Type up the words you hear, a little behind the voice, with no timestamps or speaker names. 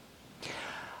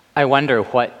I wonder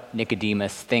what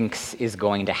Nicodemus thinks is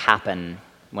going to happen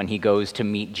when he goes to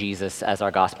meet Jesus, as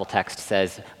our gospel text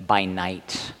says, by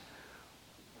night.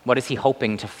 What is he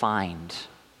hoping to find?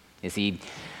 Is he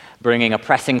bringing a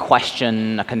pressing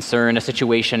question, a concern, a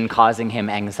situation causing him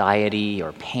anxiety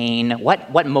or pain?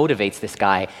 What motivates this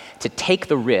guy to take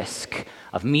the risk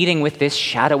of meeting with this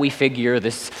shadowy figure,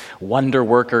 this wonder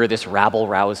worker, this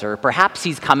rabble-rouser? Perhaps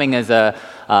he's coming as a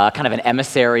kind of an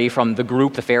emissary from the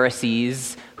group, the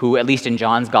Pharisees, who, at least in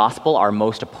John's gospel, are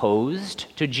most opposed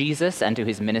to Jesus and to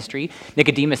his ministry.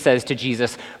 Nicodemus says to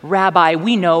Jesus, "Rabbi,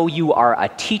 we know you are a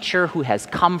teacher who has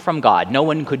come from God. No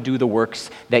one could do the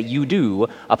works that you do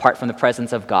apart from the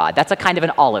presence of God." That's a kind of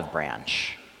an olive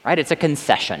branch, right? It's a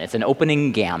concession. It's an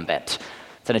opening gambit.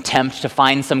 It's an attempt to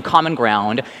find some common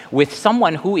ground with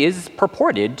someone who is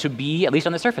purported to be, at least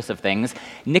on the surface of things,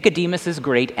 Nicodemus's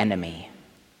great enemy.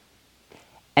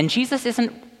 And Jesus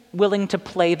isn't willing to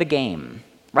play the game.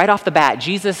 Right off the bat,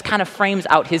 Jesus kind of frames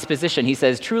out his position. He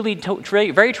says,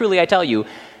 very truly I tell you,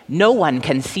 no one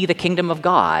can see the kingdom of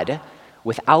God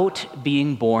without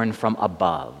being born from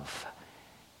above.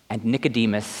 And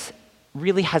Nicodemus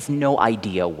really has no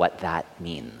idea what that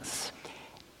means.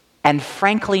 And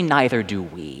frankly, neither do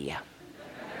we.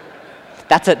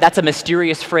 That's a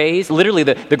mysterious phrase. Literally,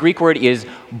 the Greek word is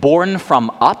born from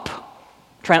up.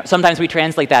 Sometimes we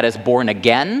translate that as born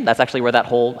again. That's actually where that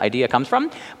whole idea comes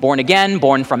from. Born again,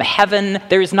 born from heaven.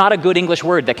 There is not a good English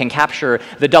word that can capture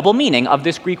the double meaning of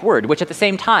this Greek word, which at the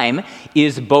same time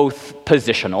is both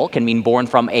positional, can mean born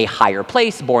from a higher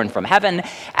place, born from heaven.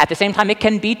 At the same time, it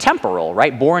can be temporal,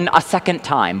 right? Born a second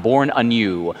time, born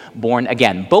anew, born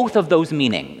again. Both of those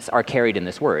meanings are carried in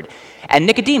this word. And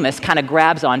Nicodemus kind of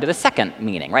grabs onto the second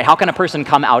meaning, right? How can a person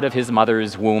come out of his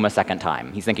mother's womb a second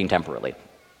time? He's thinking temporally.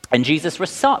 And Jesus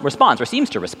responds, or seems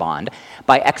to respond,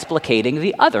 by explicating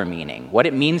the other meaning, what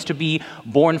it means to be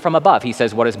born from above. He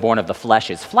says, what is born of the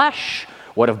flesh is flesh.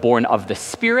 What is born of the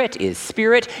Spirit is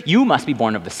spirit. You must be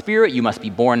born of the Spirit. You must be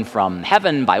born from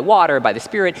heaven by water, by the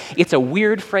Spirit. It's a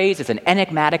weird phrase. It's an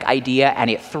enigmatic idea, and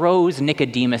it throws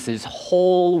Nicodemus's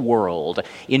whole world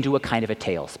into a kind of a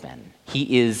tailspin.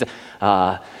 He is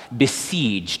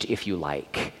besieged, if you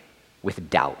like, with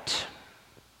doubt.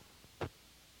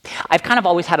 I've kind of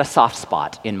always had a soft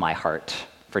spot in my heart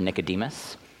for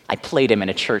Nicodemus. I played him in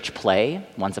a church play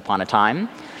once upon a time.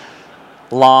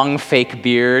 Long fake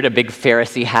beard, a big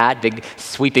Pharisee hat, big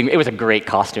sweeping. It was a great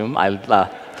costume. I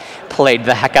played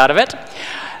the heck out of it.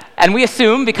 And we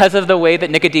assume, because of the way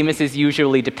that Nicodemus is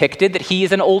usually depicted, that he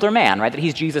is an older man, right? That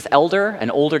he's Jesus' elder,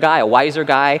 an older guy, a wiser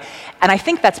guy. And I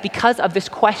think that's because of this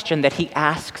question that he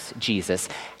asks Jesus.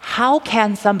 How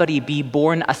can somebody be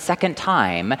born a second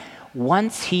time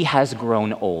once he has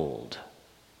grown old?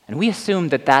 And we assume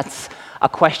that that's a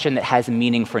question that has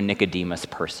meaning for Nicodemus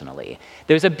personally.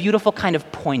 There's a beautiful kind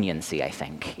of poignancy, I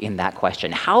think, in that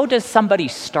question. How does somebody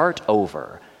start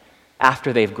over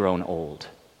after they've grown old?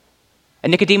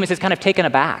 And Nicodemus is kind of taken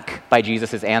aback by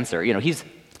Jesus' answer. You know, this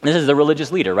is a religious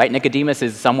leader, right? Nicodemus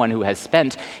is someone who has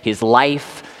spent his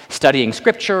life studying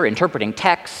scripture, interpreting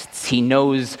texts. He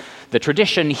knows the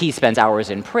tradition. He spends hours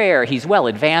in prayer. He's well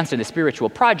advanced in the spiritual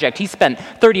project. He spent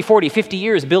 30, 40, 50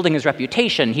 years building his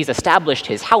reputation. He's established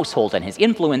his household and his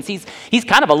influence. He's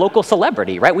kind of a local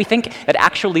celebrity, right? We think that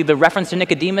actually the reference to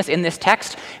Nicodemus in this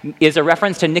text is a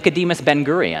reference to Nicodemus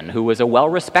Ben-Gurion, who was a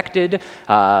well-respected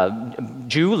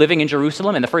Jew living in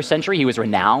Jerusalem in the first century. He was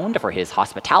renowned for his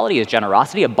hospitality, his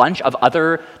generosity. A bunch of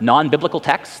other non-biblical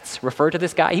texts refer to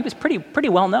this guy. He was pretty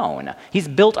well known. He's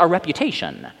built a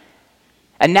reputation.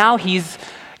 And now he's,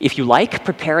 if you like,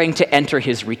 preparing to enter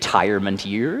his retirement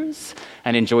years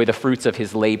and enjoy the fruits of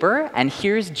his labor. And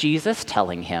here's Jesus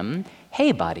telling him,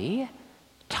 hey, buddy,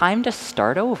 time to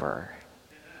start over.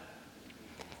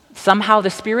 Somehow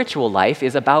the spiritual life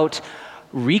is about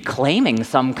reclaiming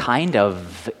some kind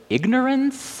of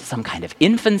ignorance, some kind of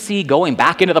infancy, going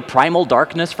back into the primal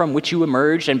darkness from which you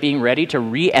emerged and being ready to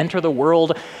re-enter the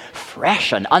world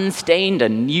fresh and unstained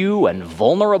and new and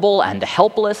vulnerable and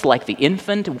helpless like the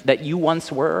infant that you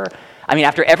once were. I mean,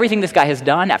 after everything this guy has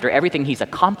done, after everything he's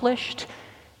accomplished,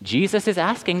 Jesus is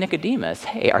asking Nicodemus,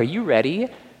 hey, are you ready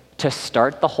to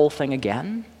start the whole thing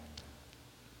again?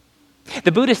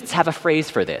 The Buddhists have a phrase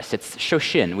for this. It's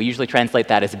Shoshin. We usually translate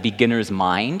that as beginner's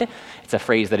mind. It's a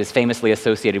phrase that is famously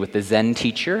associated with the Zen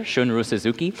teacher, Shunryu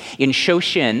Suzuki. In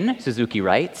Shoshin, Suzuki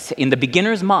writes, in the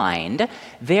beginner's mind,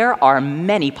 there are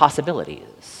many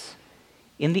possibilities.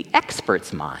 In the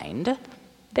expert's mind,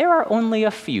 there are only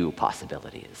a few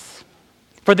possibilities.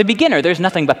 For the beginner, there's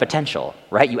nothing but potential,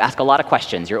 right? You ask a lot of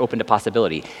questions, you're open to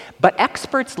possibility. But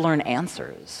experts learn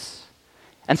answers.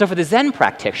 And so for the Zen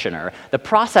practitioner, the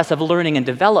process of learning and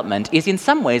development is in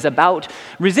some ways about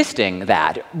resisting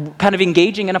that, kind of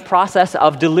engaging in a process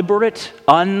of deliberate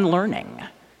unlearning.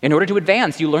 In order to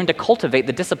advance, you learn to cultivate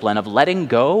the discipline of letting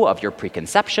go of your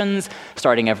preconceptions,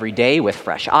 starting every day with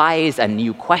fresh eyes and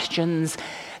new questions.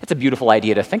 It's a beautiful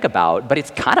idea to think about, but it's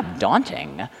kind of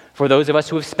daunting for those of us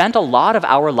who have spent a lot of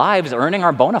our lives earning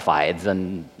our bona fides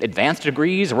and advanced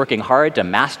degrees, working hard to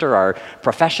master our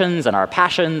professions and our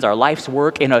passions, our life's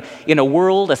work in a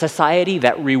world, a society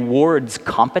that rewards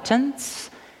competence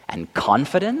and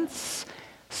confidence.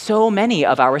 So many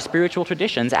of our spiritual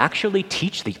traditions actually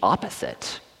teach the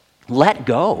opposite. Let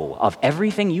go of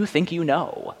everything you think you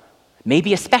know.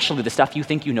 Maybe especially the stuff you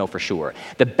think you know for sure.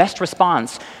 The best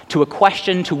response to a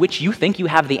question to which you think you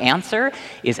have the answer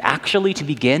is actually to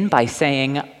begin by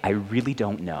saying, I really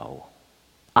don't know.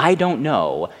 I don't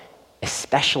know,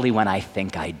 especially when I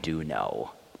think I do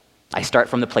know. I start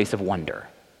from the place of wonder,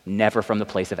 never from the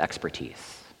place of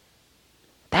expertise.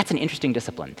 That's an interesting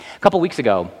discipline. A couple weeks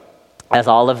ago, as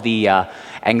all of the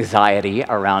anxiety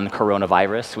around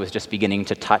coronavirus was just beginning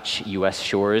to touch US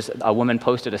shores, a woman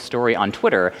posted a story on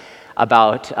Twitter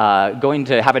about going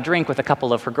to have a drink with a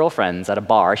couple of her girlfriends at a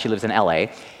bar. She lives in LA.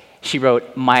 She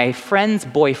wrote, "My friend's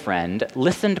boyfriend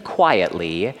listened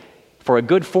quietly for a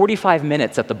good 45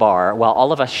 minutes at the bar while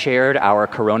all of us shared our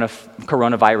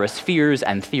coronavirus fears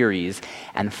and theories.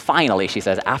 And finally," she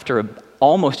says, after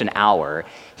almost an hour,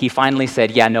 he finally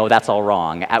said, "Yeah, no, that's all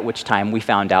wrong," at which time we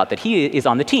found out that he is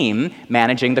on the team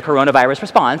managing the coronavirus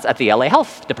response at the LA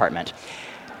Health Department.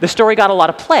 The story got a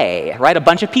lot of play, right? A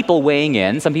bunch of people weighing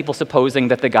in, some people supposing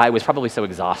that the guy was probably so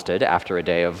exhausted after a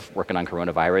day of working on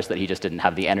coronavirus that he just didn't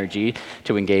have the energy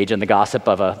to engage in the gossip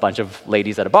of a bunch of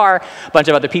ladies at a bar. A bunch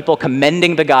of other people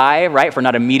commending the guy, right, for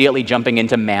not immediately jumping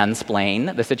into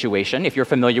mansplain the situation. If you're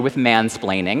familiar with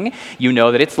mansplaining, you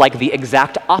know that it's like the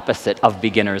exact opposite of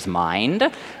beginner's mind,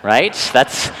 right?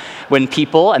 That's when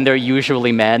people, and they're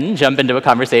usually men, jump into a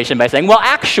conversation by saying, "Well,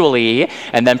 actually,"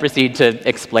 and then proceed to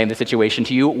explain the situation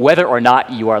to you, whether or not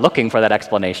you are looking for that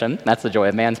explanation. That's the joy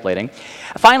of mansplaining.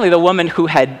 Finally, the woman who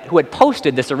had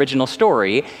posted this original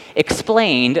story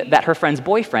explained that her friend's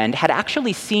boyfriend had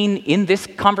actually seen in this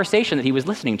conversation that he was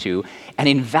listening to an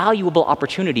invaluable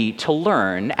opportunity to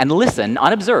learn and listen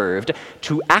unobserved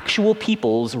to actual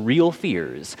people's real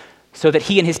fears so that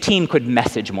he and his team could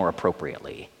message more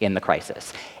appropriately in the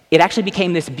crisis. It actually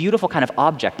became this beautiful kind of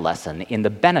object lesson in the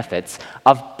benefits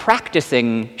of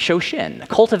practicing Shoshin,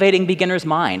 cultivating beginner's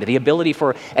mind, the ability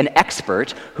for an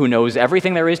expert who knows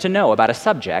everything there is to know about a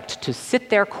subject to sit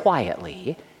there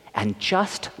quietly and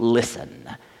just listen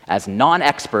as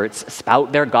non-experts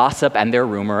spout their gossip and their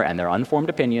rumor and their unformed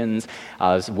opinions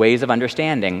as ways of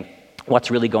understanding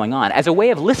what's really going on, as a way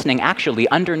of listening actually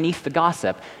underneath the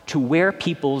gossip to where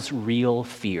people's real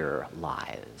fear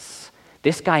lies.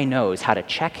 This guy knows how to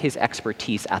check his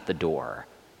expertise at the door,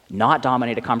 not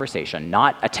dominate a conversation,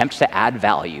 not attempt to add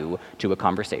value to a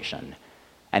conversation,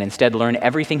 and instead learn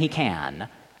everything he can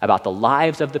about the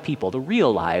lives of the people, the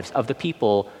real lives of the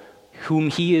people whom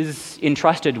he is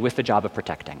entrusted with the job of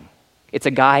protecting. It's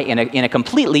a guy in a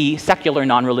completely secular,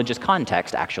 non-religious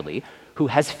context, actually, who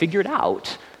has figured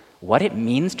out what it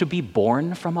means to be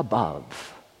born from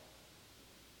above.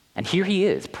 And here he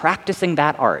is, practicing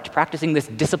that art, practicing this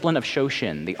discipline of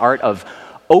Shoshin, the art of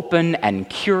open and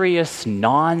curious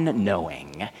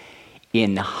non-knowing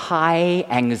in high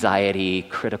anxiety,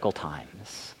 critical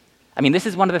times. I mean, this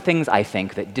is one of the things I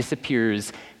think that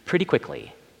disappears pretty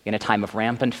quickly in a time of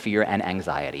rampant fear and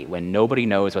anxiety, when nobody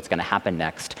knows what's going to happen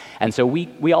next. And so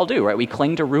we all do, right? We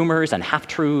cling to rumors and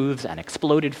half-truths and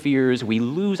exploded fears. We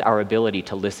lose our ability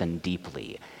to listen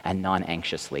deeply and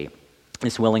non-anxiously.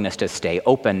 This willingness to stay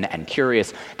open and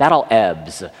curious, that all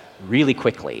ebbs really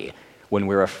quickly when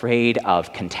we're afraid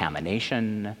of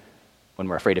contamination, when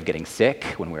we're afraid of getting sick,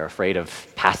 when we're afraid of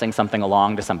passing something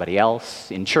along to somebody else.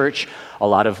 In church, a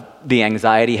lot of the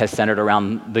anxiety has centered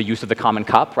around the use of the common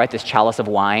cup, right? This chalice of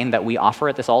wine that we offer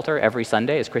at this altar every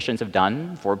Sunday, as Christians have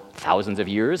done for thousands of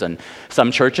years. And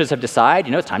some churches have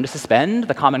decided, it's time to suspend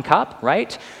the common cup,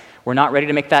 right? We're not ready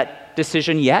to make that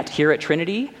decision yet here at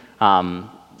Trinity.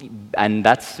 And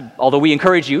that's, although we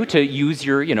encourage you to use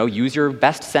your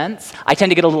best sense. I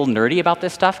tend to get a little nerdy about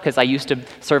this stuff because I used to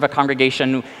serve a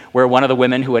congregation where one of the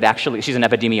women who had she's an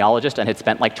epidemiologist and had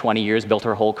spent like 20 years, built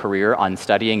her whole career on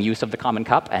studying use of the common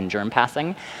cup and germ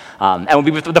passing. And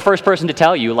would be the first person to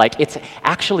tell you, it's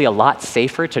actually a lot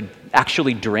safer to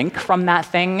actually drink from that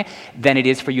thing than it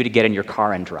is for you to get in your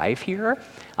car and drive here.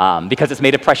 Because it's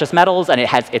made of precious metals and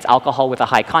it's alcohol with a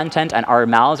high content, and our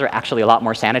mouths are actually a lot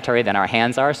more sanitary than our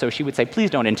hands are. So she would say, please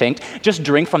don't intake, just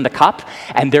drink from the cup.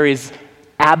 And there is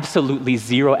absolutely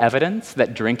zero evidence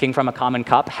that drinking from a common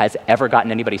cup has ever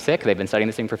gotten anybody sick. They've been studying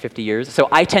this thing for 50 years. So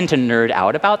I tend to nerd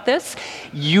out about this.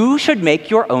 You should make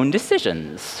your own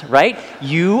decisions, right?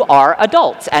 You are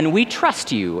adults, and we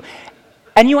trust you.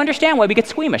 And you understand why we get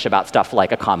squeamish about stuff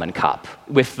like a common cup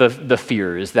with the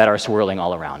fears that are swirling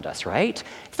all around us, right?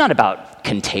 It's not about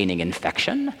containing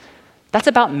infection. That's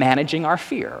about managing our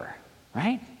fear,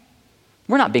 right?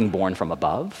 We're not being born from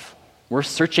above. We're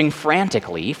searching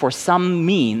frantically for some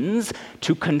means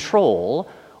to control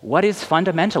what is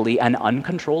fundamentally an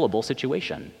uncontrollable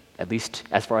situation, at least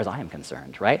as far as I am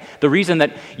concerned, right? The reason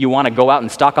that you want to go out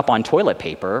and stock up on toilet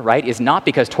paper, right, is not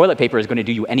because toilet paper is going to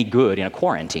do you any good in a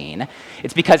quarantine.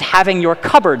 It's because having your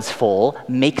cupboards full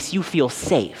makes you feel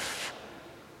safe.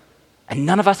 And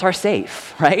none of us are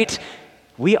safe, right?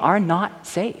 We are not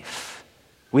safe.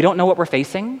 We don't know what we're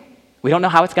facing. We don't know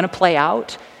how it's going to play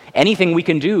out. Anything we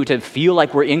can do to feel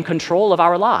like we're in control of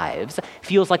our lives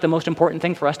feels like the most important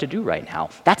thing for us to do right now.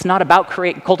 That's not about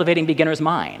cultivating beginner's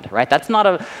mind, right? That's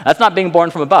not being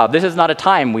born from above. This is not a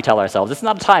time, we tell ourselves, this is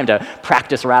not a time to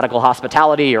practice radical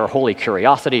hospitality or holy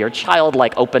curiosity or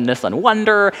childlike openness and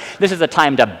wonder. This is a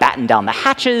time to batten down the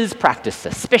hatches, practice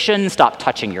suspicion, stop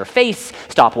touching your face,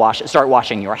 start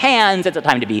washing your hands. It's a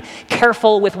time to be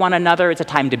careful with one another. It's a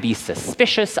time to be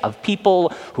suspicious of people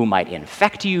who might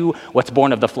infect you. What's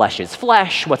born of the flesh is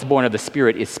flesh, what's born of the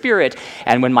spirit is spirit,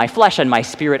 and when my flesh and my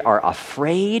spirit are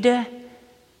afraid,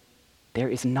 there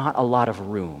is not a lot of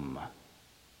room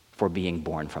for being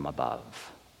born from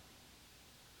above.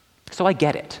 So I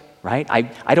get it, right?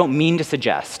 I don't mean to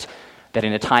suggest that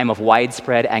in a time of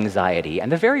widespread anxiety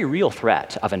and the very real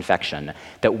threat of infection,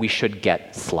 that we should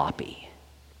get sloppy.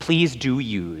 Please do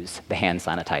use the hand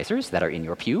sanitizers that are in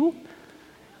your pew.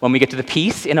 When we get to the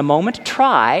piece in a moment,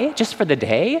 try, just for the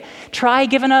day, try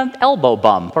giving an elbow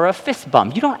bump or a fist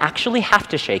bump. You don't actually have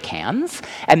to shake hands.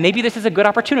 And maybe this is a good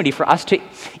opportunity for us to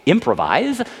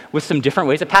improvise with some different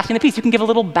ways of passing the peace. You can give a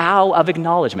little bow of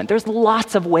acknowledgement. There's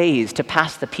lots of ways to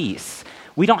pass the peace.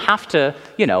 We don't have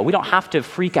to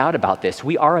freak out about this.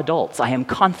 We are adults. I am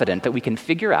confident that we can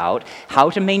figure out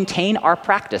how to maintain our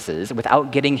practices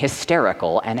without getting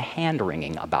hysterical and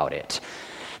hand-wringing about it.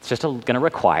 It's just going to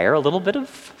require a little bit of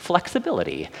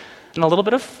flexibility and a little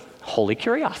bit of holy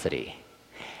curiosity.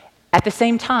 At the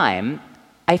same time,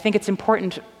 I think it's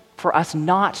important for us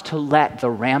not to let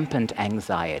the rampant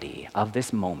anxiety of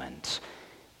this moment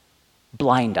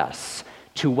blind us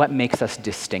to what makes us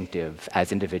distinctive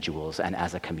as individuals and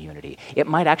as a community. It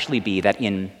might actually be that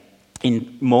in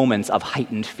moments of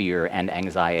heightened fear and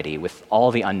anxiety with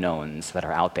all the unknowns that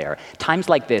are out there, times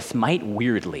like this might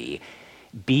weirdly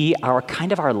be our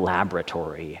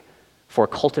laboratory for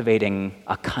cultivating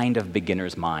a kind of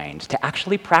beginner's mind, to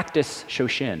actually practice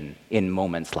Shoshin in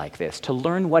moments like this, to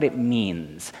learn what it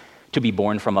means to be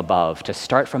born from above, to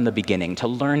start from the beginning, to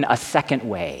learn a second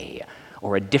way,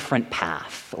 or a different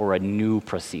path, or a new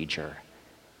procedure.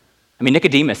 I mean,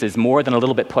 Nicodemus is more than a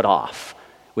little bit put off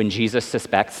when Jesus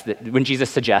suggests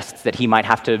that he might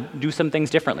have to do some things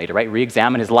differently, to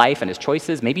re-examine his life and his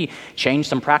choices, maybe change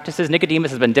some practices.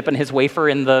 Nicodemus has been dipping his wafer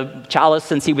in the chalice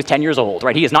since he was 10 years old,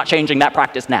 right? He is not changing that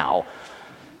practice now.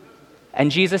 And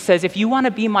Jesus says, if you want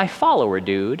to be my follower,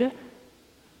 dude,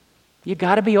 you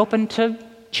got to be open to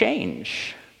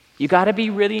change. You got to be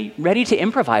really ready to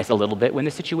improvise a little bit when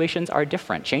the situations are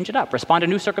different. Change it up. Respond to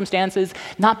new circumstances,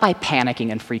 not by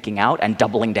panicking and freaking out and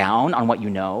doubling down on what you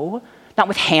know, not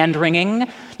with hand-wringing,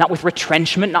 not with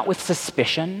retrenchment, not with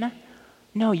suspicion.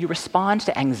 No, you respond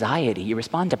to anxiety, you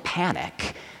respond to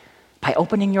panic by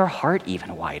opening your heart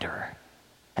even wider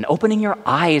and opening your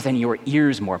eyes and your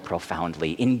ears more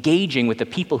profoundly, engaging with the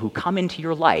people who come into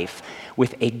your life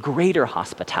with a greater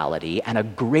hospitality and a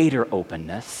greater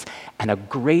openness and a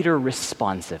greater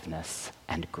responsiveness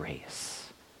and grace.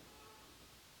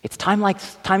 It's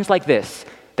times like this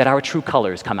that our true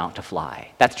colors come out to fly.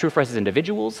 That's true for us as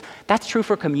individuals. That's true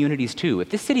for communities too. If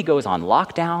this city goes on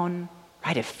lockdown,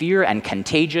 right, if fear and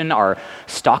contagion are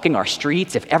stalking our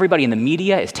streets, if everybody in the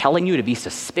media is telling you to be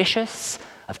suspicious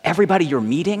of everybody you're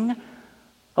meeting,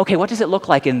 okay, what does it look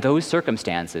like in those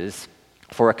circumstances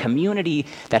for a community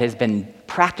that has been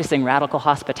practicing radical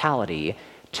hospitality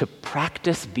to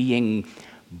practice being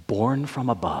born from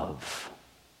above?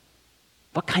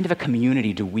 What kind of a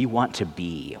community do we want to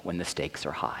be when the stakes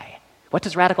are high? What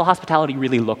does radical hospitality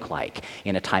really look like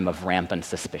in a time of rampant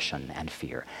suspicion and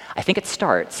fear? I think it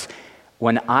starts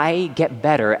when I get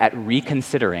better at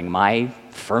reconsidering my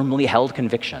firmly held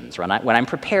convictions, when I'm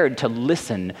prepared to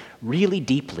listen really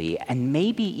deeply and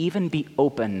maybe even be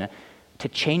open to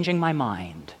changing my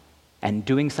mind and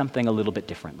doing something a little bit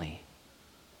differently.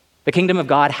 The kingdom of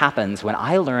God happens when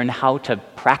I learn how to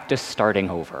practice starting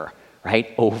over,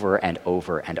 right? Over and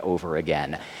over and over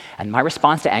again. And my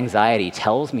response to anxiety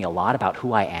tells me a lot about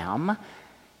who I am,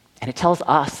 and it tells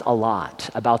us a lot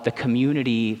about the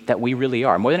community that we really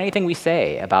are, more than anything we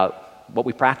say about what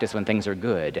we practice when things are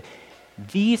good.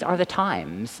 These are the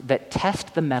times that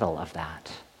test the mettle of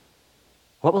that.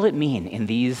 What will it mean in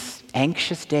these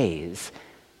anxious days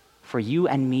for you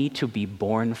and me to be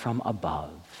born from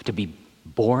above, to be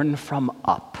born from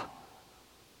up?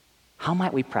 How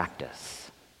might we practice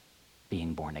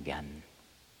being born again?